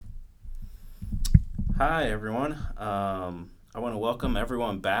Hi, everyone. I want to welcome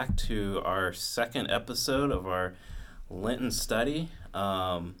everyone back to our second episode of our Lenten study.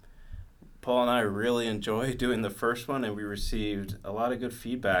 Paul and I really enjoyed doing the first one, and we received a lot of good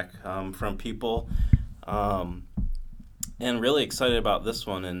feedback from people, um, and really excited about this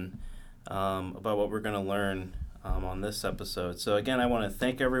one and about what we're going to learn on this episode. So, again, I want to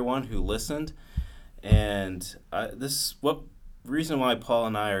thank everyone who listened, and what reason why Paul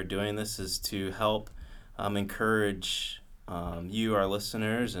and I are doing this is to help encourage you, our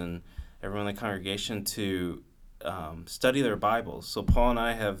listeners, and everyone in the congregation to study their Bibles. So Paul and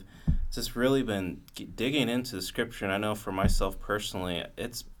I have just really been digging into the Scripture, and I know for myself personally,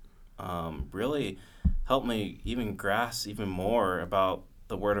 it's really helped me even grasp even more about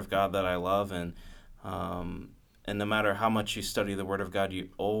the Word of God that I love, and no matter how much you study the Word of God, you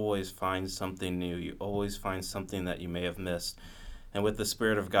always find something new. You always find something that you may have missed. And with the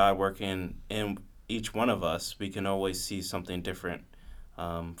Spirit of God working in each one of us, we can always see something different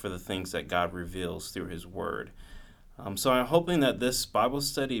for the things that God reveals through His Word. So I'm hoping that this Bible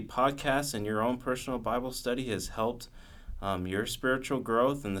study podcast and your own personal Bible study has helped your spiritual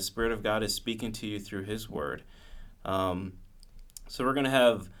growth, and the Spirit of God is speaking to you through His Word. So we're going to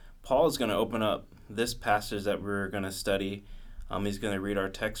have, Paul is going to open up this passage that we're going to study. He's going to read our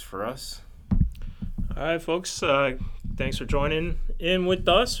text for us. All right, folks. Thanks for joining in with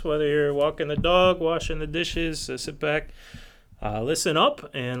us. Whether you're walking the dog, washing the dishes, sit back, listen up,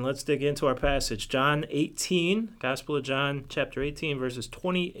 and let's dig into our passage. John 18, Gospel of John, chapter 18, verses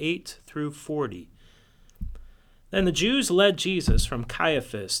 28 through 40. Then the Jews led Jesus from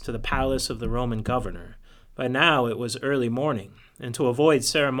Caiaphas to the palace of the Roman governor. By now it was early morning, and to avoid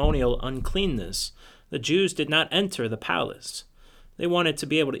ceremonial uncleanness, the Jews did not enter the palace. They wanted to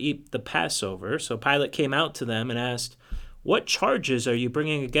be able to eat the Passover, so Pilate came out to them and asked, "What charges are you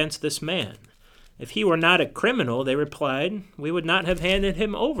bringing against this man?" "If he were not a criminal," they replied, "we would not have handed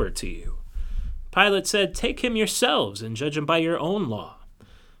him over to you." Pilate said, "Take him yourselves and judge him by your own law."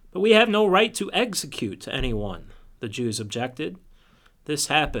 "But we have no right to execute anyone," the Jews objected. This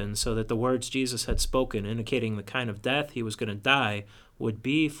happened so that the words Jesus had spoken, indicating the kind of death he was going to die, would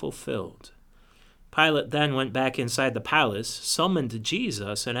be fulfilled. Pilate then went back inside the palace, summoned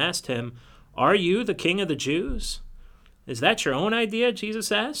Jesus, and asked him, "Are you the king of the Jews?" "Is that your own idea?" Jesus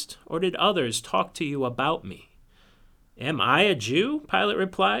asked, "or did others talk to you about me?" "Am I a Jew?" Pilate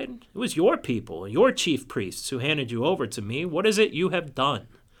replied. "It was your people, your chief priests, who handed you over to me. What is it you have done?"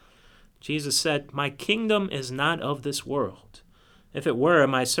 Jesus said, "My kingdom is not of this world. If it were,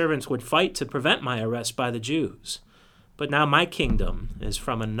 my servants would fight to prevent my arrest by the Jews. But now my kingdom is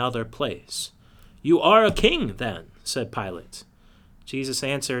from another place." "You are a king, then," said Pilate. Jesus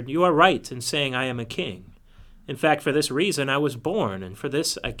answered, "You are right in saying I am a king. In fact, for this reason I was born, and for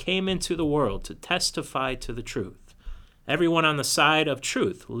this I came into the world, to testify to the truth. Everyone on the side of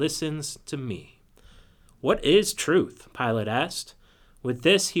truth listens to me." "What is truth?" Pilate asked. With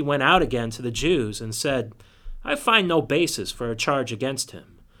this he went out again to the Jews and said, "I find no basis for a charge against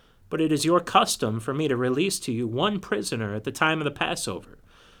him. But it is your custom for me to release to you one prisoner at the time of the Passover.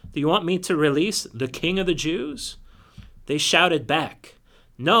 Do you want me to release the King of the Jews?" They shouted back,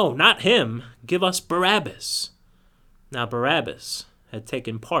 "No, not him. Give us Barabbas." Now Barabbas had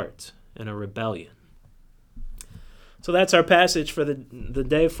taken part in a rebellion. So that's our passage for the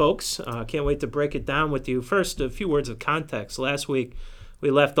day, folks. Can't wait to break it down with you. First, a few words of context. Last week, we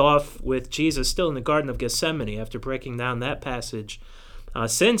left off with Jesus still in the Garden of Gethsemane after breaking down that passage.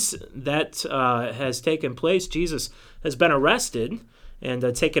 Since that has taken place, Jesus has been arrested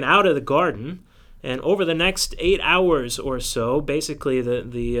and taken out of the garden. And over the next 8 hours or so, basically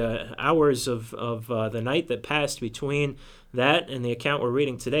the hours of the night that passed between that and the account we're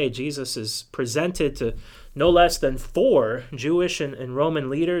reading today, Jesus is presented to no less than 4 Jewish and Roman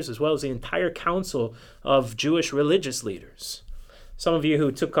leaders, as well as the entire council of Jewish religious leaders. Some of you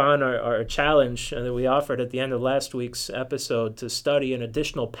who took on our challenge that we offered at the end of last week's episode to study an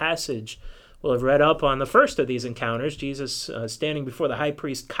additional passage will have read up on the first of these encounters, Jesus standing before the high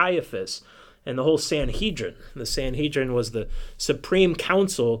priest Caiaphas and the whole Sanhedrin. The Sanhedrin was the supreme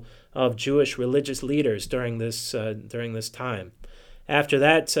council of Jewish religious leaders during this time. After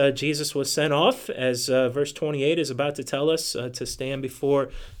that, Jesus was sent off, as verse 28 is about to tell us, to stand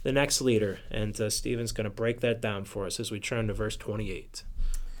before the next leader. And Stephen's going to break that down for us as we turn to verse 28.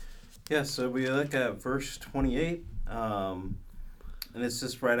 Yeah, so we look at verse 28, and it's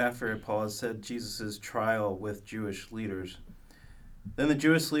just right after Paul has said Jesus' trial with Jewish leaders. Then the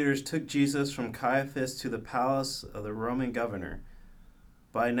Jewish leaders took Jesus from Caiaphas to the palace of the Roman governor.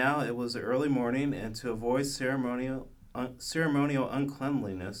 By now it was early morning, and to avoid ceremonial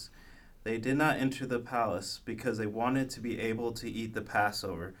uncleanliness, They did not enter the palace because they wanted to be able to eat the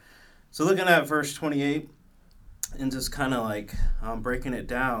Passover. So looking at verse 28 and just kind of like breaking it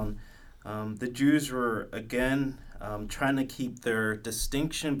down, the Jews were again trying to keep their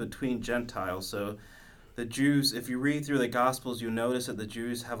distinction between Gentiles. So the Jews, if you read through the Gospels, you notice that the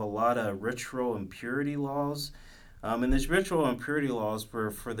Jews have a lot of ritual and purity laws. And these ritual and purity laws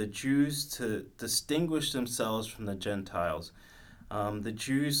were for the Jews to distinguish themselves from the Gentiles. The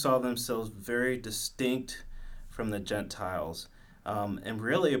Jews saw themselves very distinct from the Gentiles. And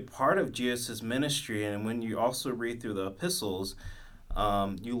really a part of Jesus' ministry, and when you also read through the epistles,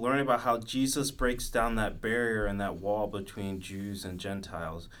 you learn about how Jesus breaks down that barrier and that wall between Jews and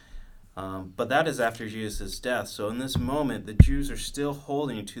Gentiles. But that is after Jesus' death. So in this moment, the Jews are still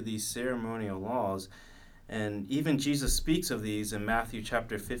holding to these ceremonial laws. And even Jesus speaks of these in Matthew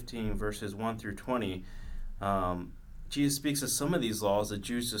chapter 15, verses 1 through 20. Jesus speaks of some of these laws that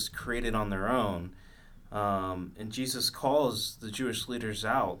Jews just created on their own. And Jesus calls the Jewish leaders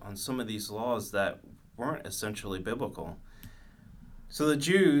out on some of these laws that weren't essentially biblical. So the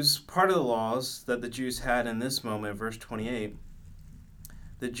Jews, part of the laws that the Jews had in this moment, verse 28,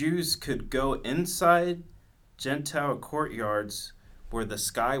 the Jews could go inside Gentile courtyards where the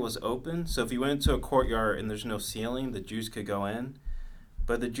sky was open. So if you went into a courtyard and there's no ceiling, the Jews could go in.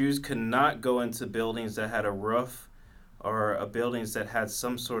 But the Jews could not go into buildings that had a roof or buildings that had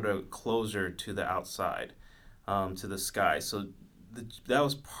some sort of closure to the outside, to the sky. So that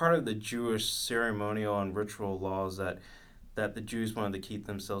was part of the Jewish ceremonial and ritual laws that the Jews wanted to keep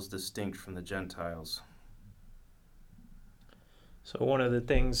themselves distinct from the Gentiles. So one of the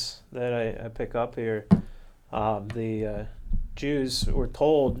things that I pick up here, the Jews were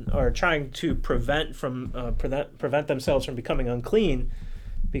told, or trying to prevent themselves from becoming unclean,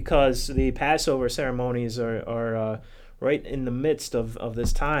 because the Passover ceremonies are right in the midst of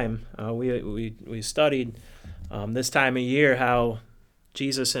this time. We studied this time of year how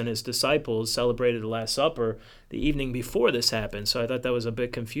Jesus and his disciples celebrated the Last Supper the evening before this happened. So I thought that was a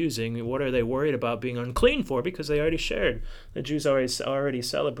bit confusing. What are they worried about being unclean for? Because they already shared. The Jews already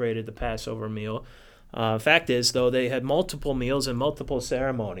celebrated the Passover meal. Fact is, though, they had multiple meals and multiple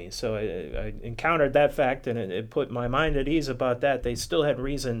ceremonies. So I encountered that fact, and it put my mind at ease about that. They still had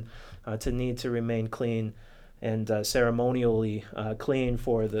reason to need to remain clean and ceremonially clean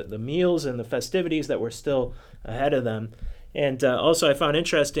for the meals and the festivities that were still ahead of them. And also I found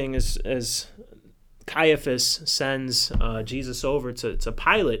interesting as Caiaphas sends Jesus over to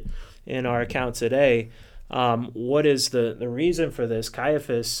Pilate in our account today, what is the reason for this?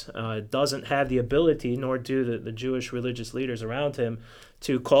 Caiaphas doesn't have the ability, nor do the Jewish religious leaders around him,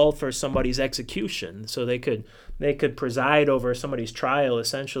 to call for somebody's execution. So they could preside over somebody's trial,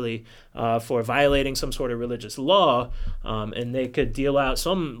 essentially, for violating some sort of religious law, and they could deal out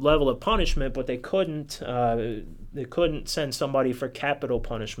some level of punishment, but they couldn't send somebody for capital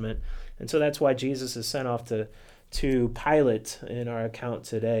punishment. And so that's why Jesus is sent off to Pilate in our account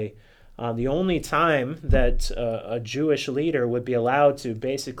today. The only time that a Jewish leader would be allowed to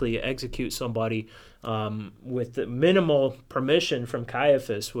basically execute somebody with the minimal permission from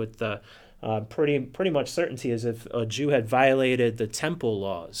Caiaphas, with pretty much certainty, is if a Jew had violated the temple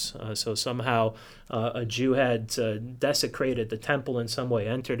laws. So somehow a Jew had desecrated the temple in some way,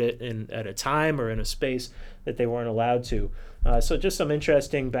 entered it at a time or in a space that they weren't allowed to. So just some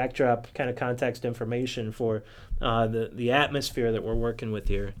interesting backdrop kind of context information for the atmosphere that we're working with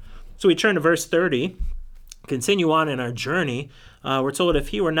here. So we turn to verse 30, continue on in our journey. We're told, if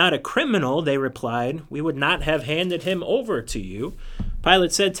he were not a criminal, they replied, we would not have handed him over to you.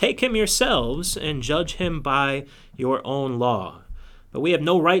 Pilate said, take him yourselves and judge him by your own law. But we have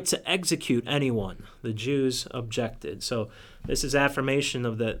no right to execute anyone. The Jews objected. So this is affirmation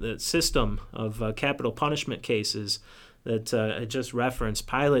of the system of capital punishment cases that I just referenced.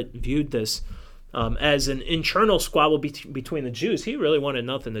 Pilate viewed this as an internal squabble between the Jews. He really wanted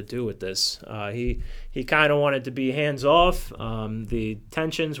nothing to do with this. He kind of wanted to be hands off. The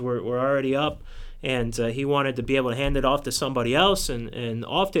tensions were already up, and he wanted to be able to hand it off to somebody else, and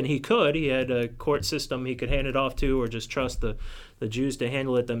often he could. He had a court system he could hand it off to, or just trust the Jews to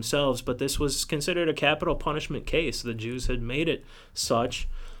handle it themselves. But this was considered a capital punishment case. The Jews had made it such.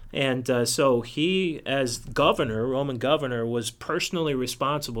 And so he, as governor, Roman governor, was personally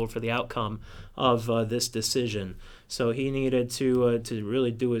responsible for the outcome of this decision. So he needed to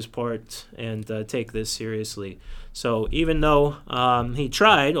really do his part and take this seriously. So even though he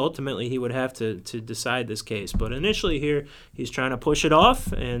tried, ultimately he would have to decide this case. But initially here, he's trying to push it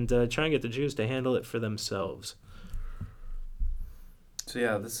off and try and get the Jews to handle it for themselves. So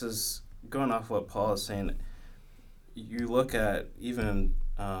yeah, this is going off what Paul is saying. You look at even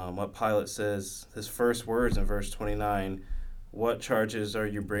what Pilate says, his first words in verse 29, "What charges are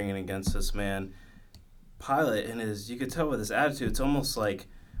you bringing against this man?" Pilate, you could tell with his attitude, it's almost like,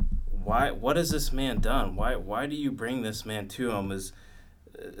 what has this man done? Why do you bring this man to him? Is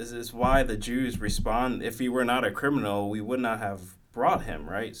why the Jews respond, if he were not a criminal, we would not have brought him,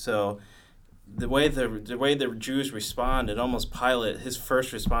 right? So the way the Jews respond, it almost Pilate, his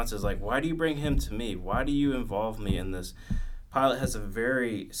first response is like, why do you bring him to me? Why do you involve me in this? Pilate has a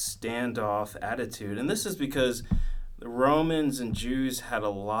very standoff attitude, and this is because the Romans and Jews had a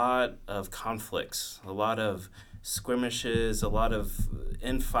lot of conflicts, a lot of skirmishes, a lot of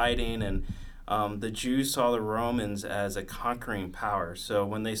infighting, and the Jews saw the Romans as a conquering power. So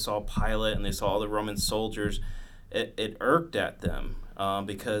when they saw Pilate and they saw all the Roman soldiers, it irked at them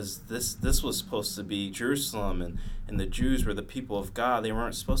because this was supposed to be Jerusalem, and the Jews were the people of God. They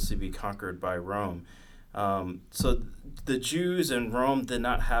weren't supposed to be conquered by Rome. So the Jews and Rome did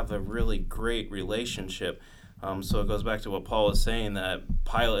not have a really great relationship. So it goes back to what Paul was saying, that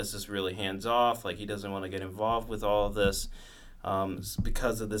Pilate is just really hands-off, like he doesn't want to get involved with all of this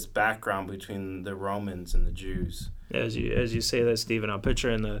because of this background between the Romans and the Jews. As you say that, Stephen, I'm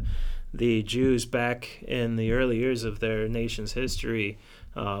picturing the Jews back in the early years of their nation's history,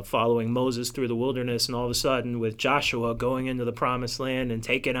 following Moses through the wilderness, and all of a sudden with Joshua going into the promised land and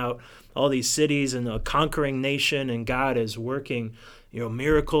taking out all these cities and a conquering nation, and God is working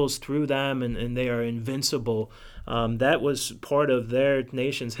miracles through them, and they are invincible. That was part of their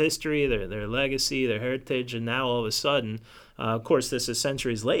nation's history, their legacy, their heritage, and now all of a sudden, of course, this is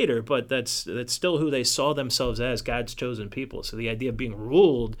centuries later, but that's still who they saw themselves as, God's chosen people. So the idea of being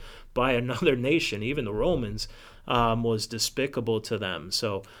ruled by another nation, even the Romans, was despicable to them.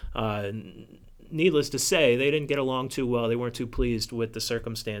 So needless to say, they didn't get along too well. They weren't too pleased with the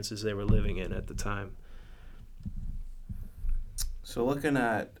circumstances they were living in at the time. So looking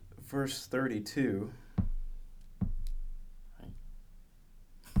at verse 32,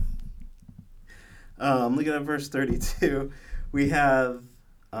 we have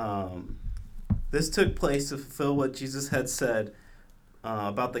this took place to fulfill what Jesus had said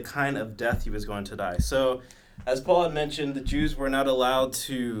about the kind of death he was going to die. So, as Paul had mentioned, the Jews were not allowed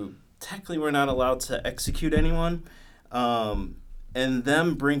to execute anyone, and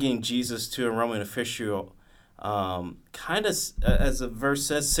them bringing Jesus to a Roman official kind of, as the verse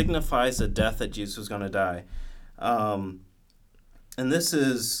says, signifies the death that Jesus was going to die. And this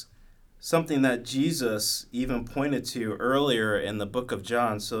is something that Jesus even pointed to earlier in the book of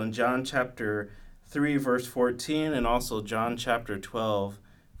John. So in John chapter 3, verse 14, and also John chapter 12,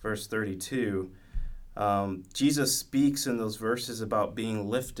 verse 32, Jesus speaks in those verses about being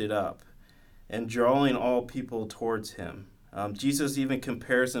lifted up and drawing all people towards him. Jesus even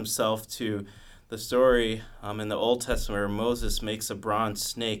compares himself to the story in the Old Testament where Moses makes a bronze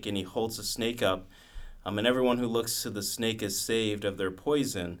snake and he holds the snake up, and everyone who looks to the snake is saved of their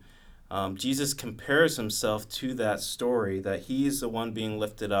poison. Jesus compares himself to that story, that he is the one being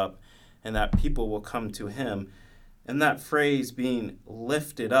lifted up and that people will come to him. And that phrase, being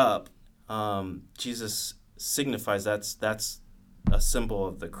lifted up, Jesus signifies that's a symbol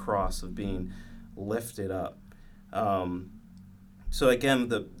of the cross, of being lifted up. So again,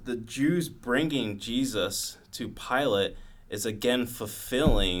 the Jews bringing Jesus to Pilate is again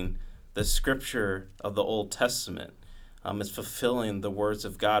fulfilling the scripture of the Old Testament. It's fulfilling the words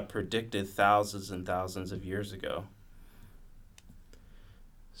of God predicted thousands and thousands of years ago.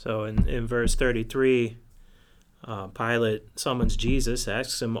 So in verse 33, Pilate summons Jesus,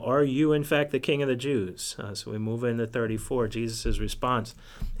 asks him, "Are you in fact the king of the Jews?" So we move into 34, Jesus' response.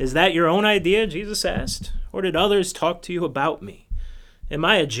 "Is that your own idea?" Jesus asked. "Or did others talk to you about me?" "Am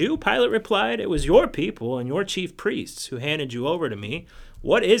I a Jew?" Pilate replied. "It was your people and your chief priests who handed you over to me.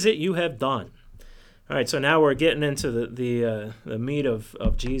 What is it you have done?" All right, so now we're getting into the meat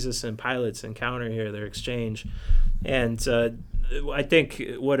of Jesus and Pilate's encounter here, their exchange. And I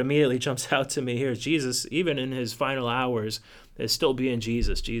think what immediately jumps out to me here is Jesus, even in his final hours, is still being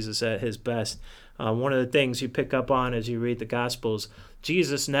Jesus at his best. One of the things you pick up on as you read the Gospels,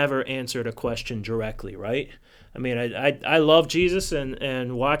 Jesus never answered a question directly, right? I mean, I love Jesus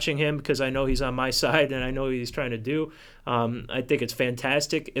and watching him because I know he's on my side and I know what he's trying to do. I think it's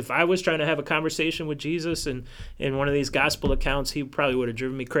fantastic. If I was trying to have a conversation with Jesus in one of these gospel accounts, he probably would have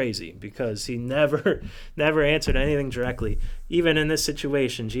driven me crazy because he never answered anything directly. Even in this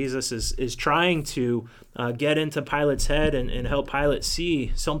situation, Jesus is trying to get into Pilate's head and help Pilate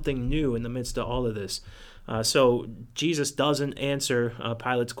see something new in the midst of all of this. So Jesus doesn't answer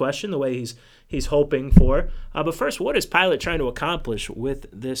Pilate's question the way he's hoping for. But first, what is Pilate trying to accomplish with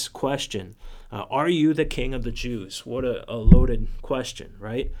this question? Are you the king of the Jews? What a loaded question,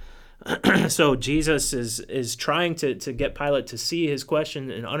 right? So Jesus is trying to get Pilate to see his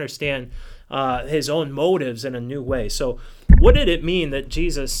question and understand his own motives in a new way. So what did it mean that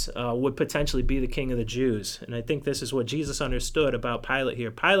Jesus would potentially be the king of the Jews? And I think this is what Jesus understood about Pilate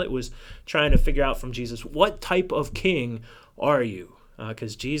here. Pilate was trying to figure out from Jesus, what type of king are you?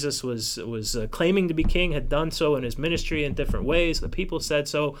 Because Jesus was claiming to be king, had done so in his ministry in different ways. The people said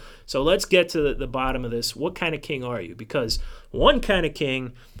so. So let's get to the bottom of this. What kind of king are you? Because one kind of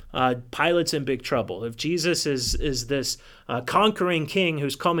king, Pilate's in big trouble. If Jesus is this conquering king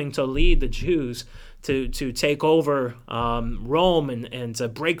who's coming to lead the Jews to take over Rome and to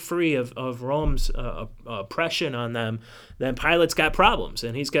break free of Rome's oppression on them, then Pilate's got problems,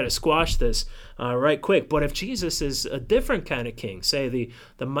 and he's got to squash this right quick. But if Jesus is a different kind of king, say the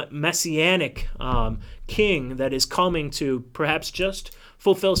messianic king that is coming to perhaps just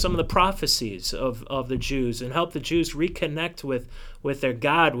fulfill some of the prophecies of the Jews and help the Jews reconnect with their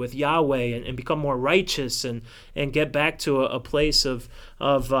God, with Yahweh, and become more righteous and get back to a place of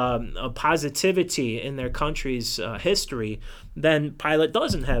positivity in their country's history, then Pilate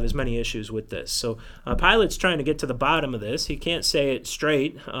doesn't have as many issues with this. So Pilate's trying to get to the bottom of this. He can't say it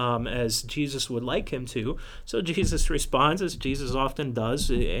straight as Jesus would like him to. So Jesus responds, as Jesus often does,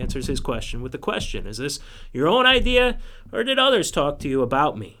 he answers his question with the question, is this your own idea, or did others talk to you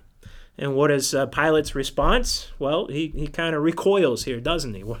about me? And what is Pilate's response? Well, he kind of recoils here,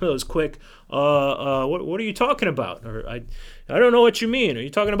 doesn't he? One of those quick, what are you talking about? Or I don't know what you mean. Are you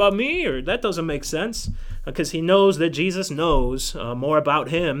talking about me? Or that doesn't make sense. Because he knows that Jesus knows more about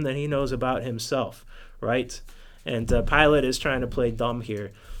him than he knows about himself, right? And Pilate is trying to play dumb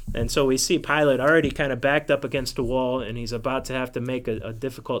here. And so we see Pilate already kind of backed up against the wall, and he's about to have to make a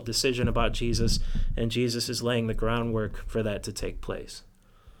difficult decision about Jesus, and Jesus is laying the groundwork for that to take place.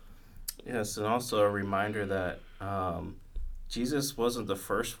 Yes, and also a reminder that Jesus wasn't the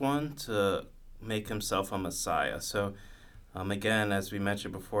first one to make himself a Messiah. So again, as we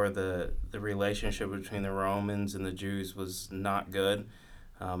mentioned before, the relationship between the Romans and the Jews was not good.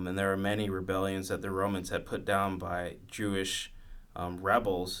 And there are many rebellions that the Romans had put down by Jewish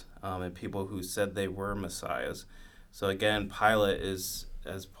rebels and people who said they were messiahs. So again, Pilate is,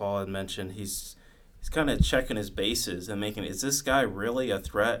 as Paul had mentioned, he's kind of checking his bases and making, is this guy really a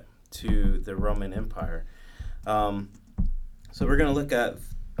threat to the Roman Empire? So we're going to look at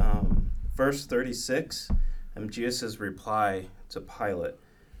verse 36 and Jesus' reply to Pilate.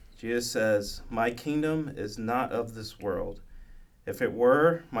 Jesus says, "My kingdom is not of this world. If it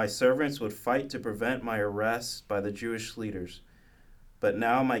were, my servants would fight to prevent my arrest by the Jewish leaders. But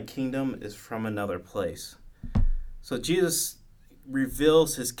now my kingdom is from another place." So Jesus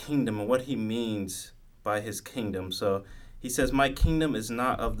reveals his kingdom and what he means by his kingdom. So he says, my kingdom is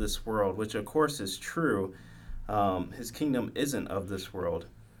not of this world, which of course is true. His kingdom isn't of this world.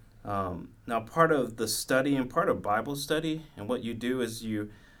 Now, part of the study and part of Bible study, and what you do is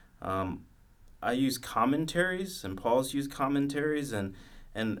I use commentaries, and Paul's used commentaries, and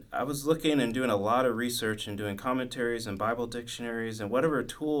I was looking and doing a lot of research and doing commentaries and Bible dictionaries and whatever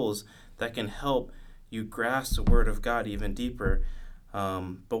tools that can help you grasp the Word of God even deeper.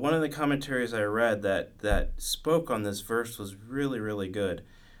 But one of the commentaries I read that spoke on this verse was really, really good.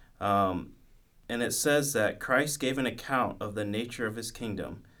 And it says that Christ gave an account of the nature of his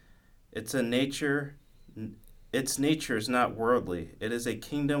kingdom. Its nature is not worldly. It is a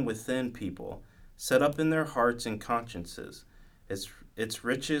kingdom within people, set up in their hearts and consciences. Its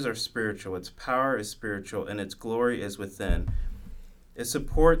riches are spiritual, its power is spiritual, and its glory is within. Its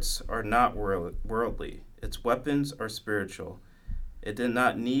supports are not worldly. Its weapons are spiritual. It did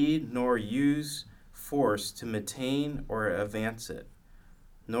not need nor use force to maintain or advance it,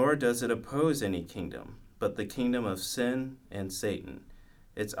 nor does it oppose any kingdom, but the kingdom of sin and Satan.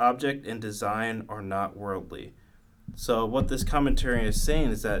 Its object and design are not worldly. So what this commentary is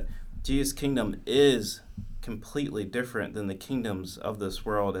saying is that Jesus' kingdom is completely different than the kingdoms of this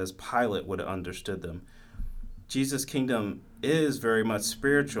world as Pilate would have understood them. Jesus' kingdom is very much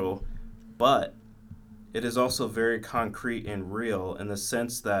spiritual, but it is also very concrete and real in the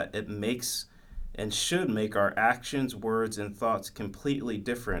sense that it makes and should make our actions, words, and thoughts completely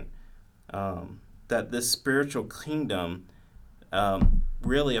different. That this spiritual kingdom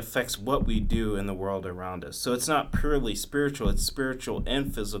really affects what we do in the world around us. So it's not purely spiritual, it's spiritual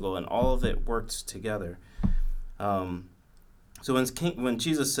and physical, and all of it works together. So when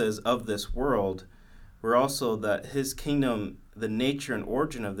Jesus says of this world, we're also that his kingdom, the nature and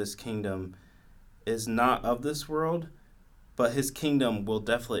origin of this kingdom is not of this world, but his kingdom will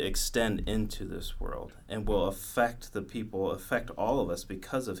definitely extend into this world and will affect the people, affect all of us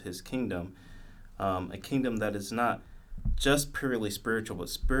because of his kingdom. a kingdom that is not just purely spiritual, but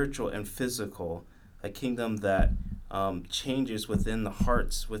spiritual and physical, a kingdom that changes within the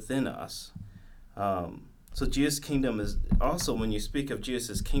hearts within us. So Jesus' kingdom is also, when you speak of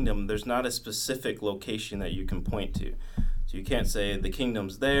Jesus' kingdom, there's not a specific location that you can point to. So you can't say the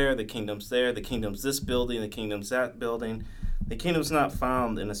kingdom's there, the kingdom's there, the kingdom's this building, the kingdom's that building. The kingdom's not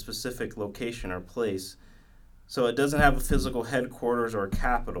found in a specific location or place. So it doesn't have a physical headquarters or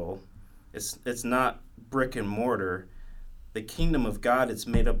capital. It's not brick and mortar. The kingdom of God is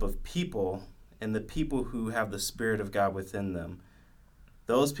made up of people, and the people who have the Spirit of God within them.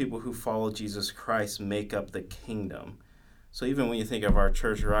 Those people who follow Jesus Christ make up the kingdom. So even when you think of our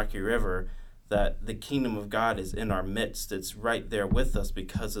church, Rocky River, that the kingdom of God is in our midst. It's right there with us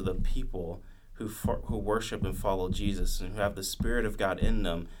because of the people who worship and follow Jesus and who have the Spirit of God in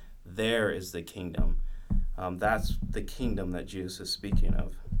them. There is the kingdom. That's the kingdom that Jesus is speaking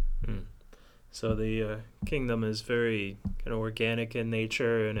of. So the kingdom is very kind of organic in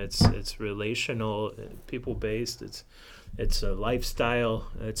nature, and it's relational, people based. It's a lifestyle.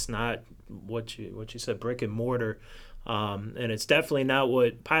 It's not what you said, brick and mortar, and it's definitely not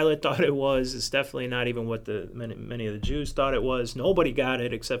what Pilate thought it was. It's definitely not even what the many of the Jews thought it was. Nobody got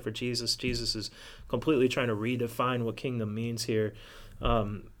it except for Jesus. Jesus is completely trying to redefine what kingdom means here.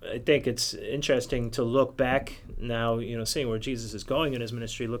 I think it's interesting to look back now, seeing where Jesus is going in his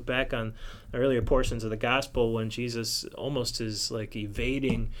ministry, look back on the earlier portions of the gospel when Jesus almost is like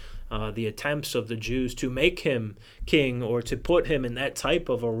evading the attempts of the Jews to make him king or to put him in that type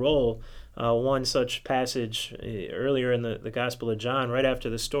of a role. One such passage earlier in the Gospel of John, right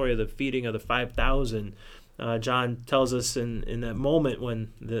after the story of the feeding of the 5,000, John tells us in that moment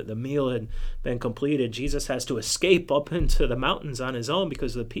when the meal had been completed, Jesus has to escape up into the mountains on his own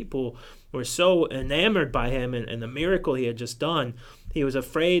because the people were so enamored by him and the miracle he had just done. He was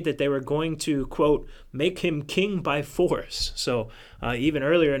afraid that they were going to, quote, make him king by force. So even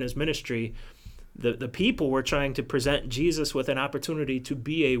earlier in his ministry, the people were trying to present Jesus with an opportunity to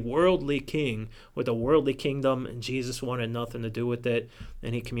be a worldly king with a worldly kingdom, and Jesus wanted nothing to do with it.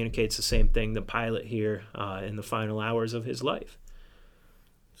 And he communicates the same thing to Pilate here in the final hours of his life.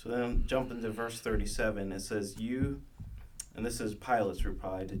 So then jump into verse 37. It says, and this is Pilate's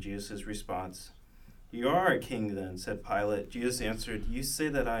reply to Jesus' response. You are a king then, said Pilate. Jesus answered, you say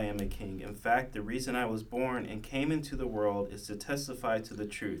that I am a king. In fact, the reason I was born and came into the world is to testify to the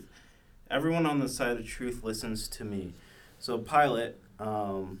truth. Everyone on the side of truth listens to me. So Pilate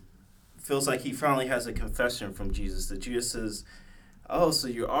feels like he finally has a confession from Jesus. That Jesus says, oh, so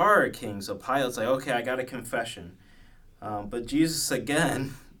you are a king. So Pilate's like, okay, I got a confession. But Jesus,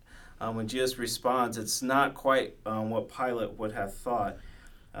 again, when Jesus responds, it's not quite what Pilate would have thought.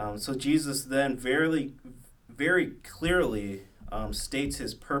 So Jesus then very, very clearly states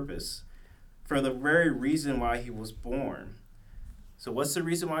his purpose for the very reason why he was born. So what's the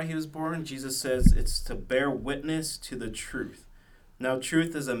reason why he was born? Jesus says it's to bear witness to the truth. Now,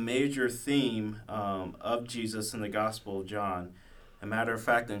 truth is a major theme of Jesus in the Gospel of John. As a matter of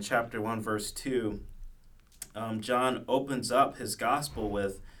fact, in chapter 1, verse 2, John opens up his gospel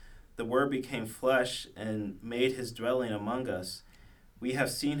with, the Word became flesh and made his dwelling among us. We have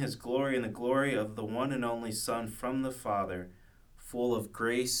seen his glory and the glory of the one and only Son from the Father, full of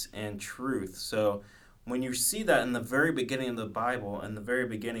grace and truth. So when you see that in the very beginning of the Bible, in the very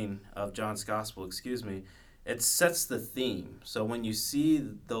beginning of John's Gospel, it sets the theme. So when you see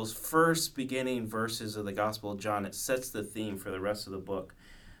those first beginning verses of the Gospel of John, it sets the theme for the rest of the book.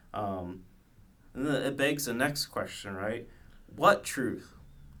 And then it begs the next question, right? What truth?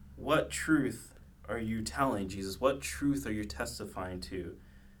 What truth are you telling, Jesus? What truth are you testifying to?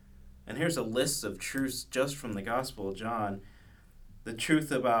 And here's a list of truths just from the Gospel of John. The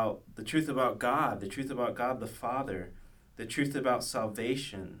truth about God, the truth about God the Father, the truth about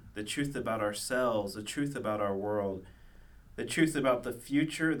salvation, the truth about ourselves, the truth about our world, the truth about the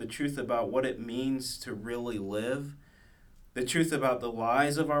future, the truth about what it means to really live, the truth about the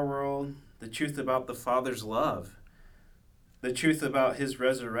lies of our world, the truth about the Father's love, the truth about his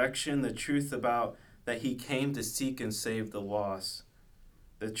resurrection, the truth about that he came to seek and save the lost,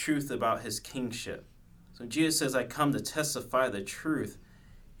 the truth about his kingship. So Jesus says, I come to testify the truth.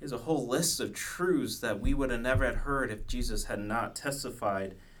 There's a whole list of truths that we would have never had heard if Jesus had not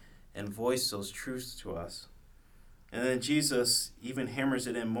testified and voiced those truths to us. And then Jesus even hammers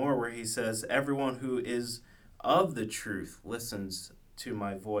it in more where he says, everyone who is of the truth listens to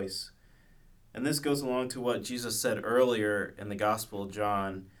my voice. And this goes along to what Jesus said earlier in the Gospel of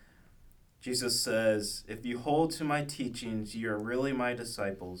John. Jesus says, if you hold to my teachings, you are really my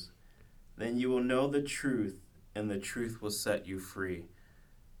disciples. Then you will know the truth, and the truth will set you free.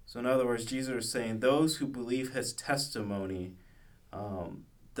 So in other words, Jesus is saying those who believe his testimony,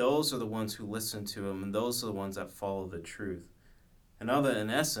 those are the ones who listen to him, and those are the ones that follow the truth. In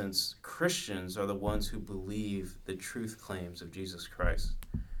essence, Christians are the ones who believe the truth claims of Jesus Christ.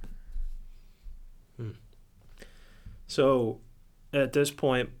 So at this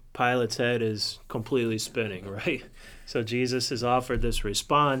point, Pilate's head is completely spinning, right? So Jesus has offered this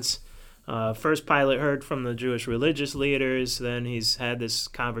response. First, Pilate heard from the Jewish religious leaders. Then he's had this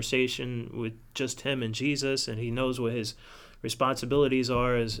conversation with just him and Jesus, and he knows what his responsibilities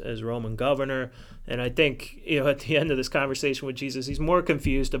are as Roman governor. And I think, at the end of this conversation with Jesus, he's more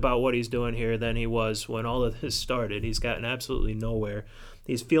confused about what he's doing here than he was when all of this started. He's gotten absolutely nowhere.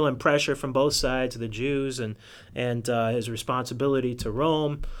 He's feeling pressure from both sides, the Jews and his responsibility to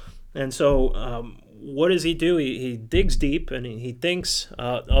Rome. And so what does he do? He digs deep, and he thinks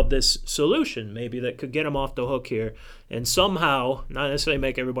of this solution maybe that could get him off the hook here and somehow, not necessarily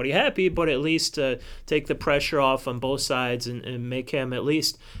make everybody happy, but at least take the pressure off on both sides and make him, at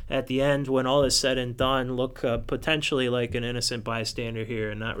least at the end, when all is said and done, look potentially like an innocent bystander here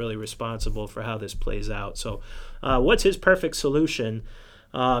and not really responsible for how this plays out. So what's his perfect solution?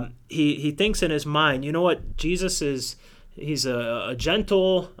 He thinks in his mind, you know what, Jesus is... He's a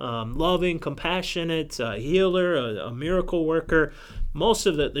gentle, loving, compassionate healer, a miracle worker. Most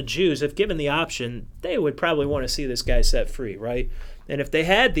of the Jews, if given the option, they would probably want to see this guy set free, right? And if they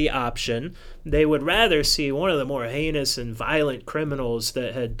had the option, they would rather see one of the more heinous and violent criminals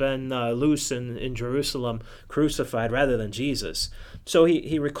that had been loose in Jerusalem crucified rather than Jesus. So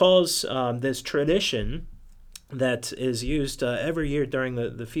he recalls this tradition that is used every year during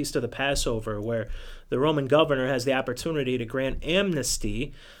the Feast of the Passover, where the Roman governor has the opportunity to grant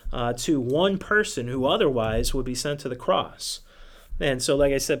amnesty to one person who otherwise would be sent to the cross. And so,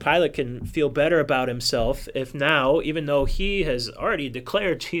 like I said, Pilate can feel better about himself if now, even though he has already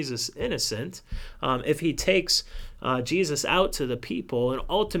declared Jesus innocent, if he takes Jesus out to the people and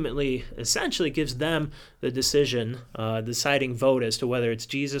ultimately, essentially gives them the deciding vote as to whether it's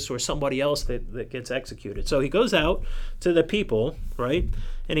Jesus or somebody else that gets executed. So he goes out to the people, right?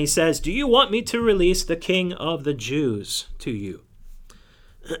 And he says, "Do you want me to release the King of the Jews to you?"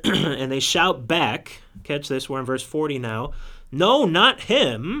 And they shout back, catch this, we're in verse 40 now, "No, not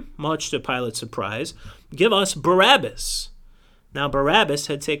him," much to Pilate's surprise. "Give us Barabbas." Now Barabbas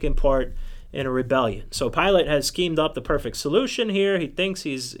had taken part in a rebellion. So Pilate has schemed up the perfect solution here. He thinks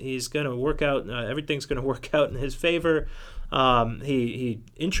he's going to work out, everything's going to work out in his favor. He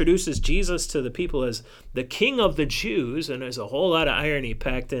introduces Jesus to the people as the King of the Jews, and there's a whole lot of irony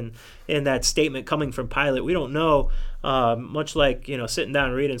packed in that statement coming from Pilate. We don't know, much like sitting down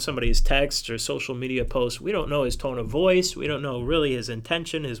and reading somebody's text or social media posts, we don't know his tone of voice. We don't know really his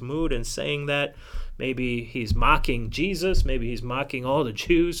intention, his mood in saying that. Maybe he's mocking Jesus. Maybe he's mocking all the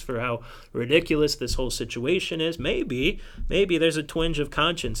Jews for how ridiculous this whole situation is. Maybe there's a twinge of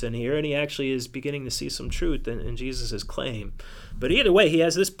conscience in here, and he actually is beginning to see some truth in Jesus' claim. But either way, he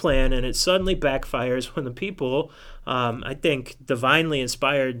has this plan, and it suddenly backfires when the people, I think divinely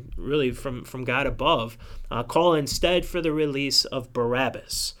inspired really from God above, call instead for the release of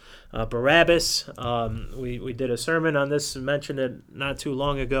Barabbas. Barabbas, we did a sermon on this and mentioned it not too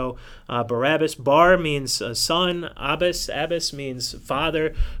long ago. Barabbas, bar means son, abbas means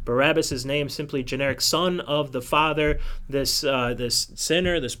father. Barabbas is named simply generic son of the father. This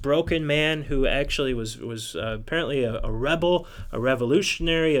sinner, this broken man who actually was apparently a rebel, a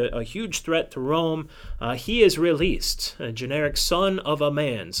revolutionary, a huge threat to Rome. He is released. A generic son of a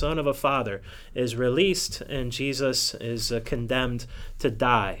man, son of a father, is released, and Jesus is condemned to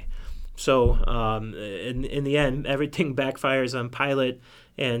die. So in the end, everything backfires on Pilate,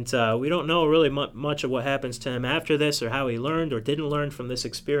 and we don't know really much of what happens to him after this or how he learned or didn't learn from this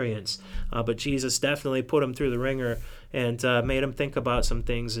experience. But Jesus definitely put him through the ringer and made him think about some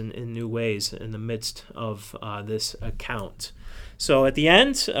things in new ways in the midst of this account. So at the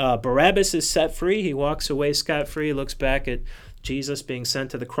end, Barabbas is set free. He walks away scot-free, looks back at Jesus being sent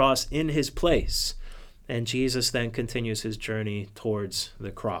to the cross in his place. And Jesus then continues his journey towards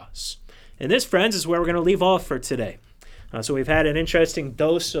the cross. And this, friends, is where we're going to leave off for today. So we've had an interesting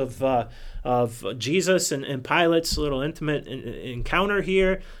dose of Jesus and Pilate's little intimate encounter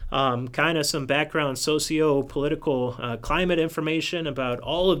here, kind of some background socio-political climate information about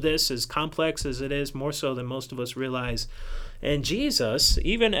all of this, as complex as it is, more so than most of us realize. And Jesus,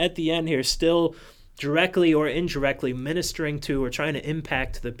 even at the end here, still directly or indirectly ministering to or trying to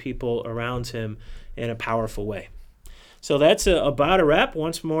impact the people around him in a powerful way. So that's about a wrap.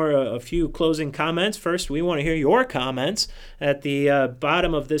 Once more, a few closing comments. First, we want to hear your comments. At the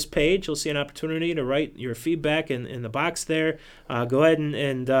bottom of this page, you'll see an opportunity to write your feedback in the box there. Go ahead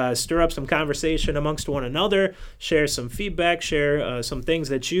and stir up some conversation amongst one another. Share some feedback. Share some things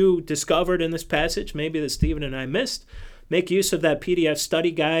that you discovered in this passage, maybe that Stephen and I missed. Make use of that PDF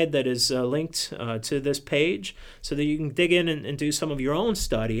study guide that is linked to this page so that you can dig in and do some of your own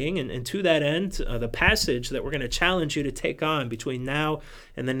studying. And to that end, the passage that we're going to challenge you to take on between now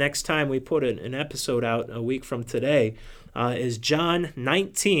and the next time we put an episode out a week from today is John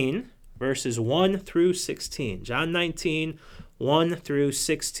 19, verses 1 through 16. John 19, 1 through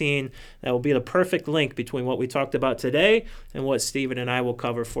 16. That will be the perfect link between what we talked about today and what Stephen and I will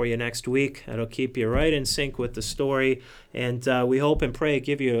cover for you next week. That'll keep you right in sync with the story, and we hope and pray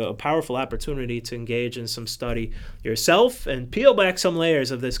give you a powerful opportunity to engage in some study yourself and peel back some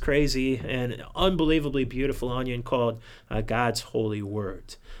layers of this crazy and unbelievably beautiful onion called God's Holy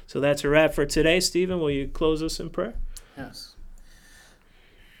Word. So that's a wrap for today. Stephen, will you close us in prayer? Yes.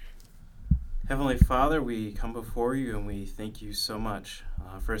 Heavenly Father, we come before you and we thank you so much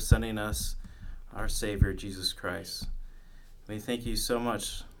for sending us our Savior, Jesus Christ. We thank you so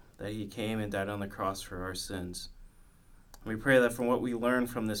much that he came and died on the cross for our sins. And we pray that from what we learn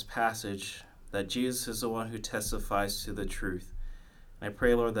from this passage, that Jesus is the one who testifies to the truth. And I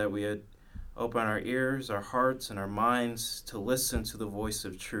pray, Lord, that we would open our ears, our hearts, and our minds to listen to the voice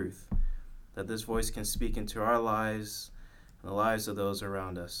of truth, that this voice can speak into our lives and the lives of those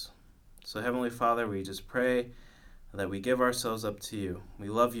around us. So, Heavenly Father, we just pray that we give ourselves up to you. We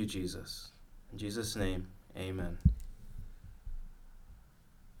love you, Jesus. In Jesus' name, amen.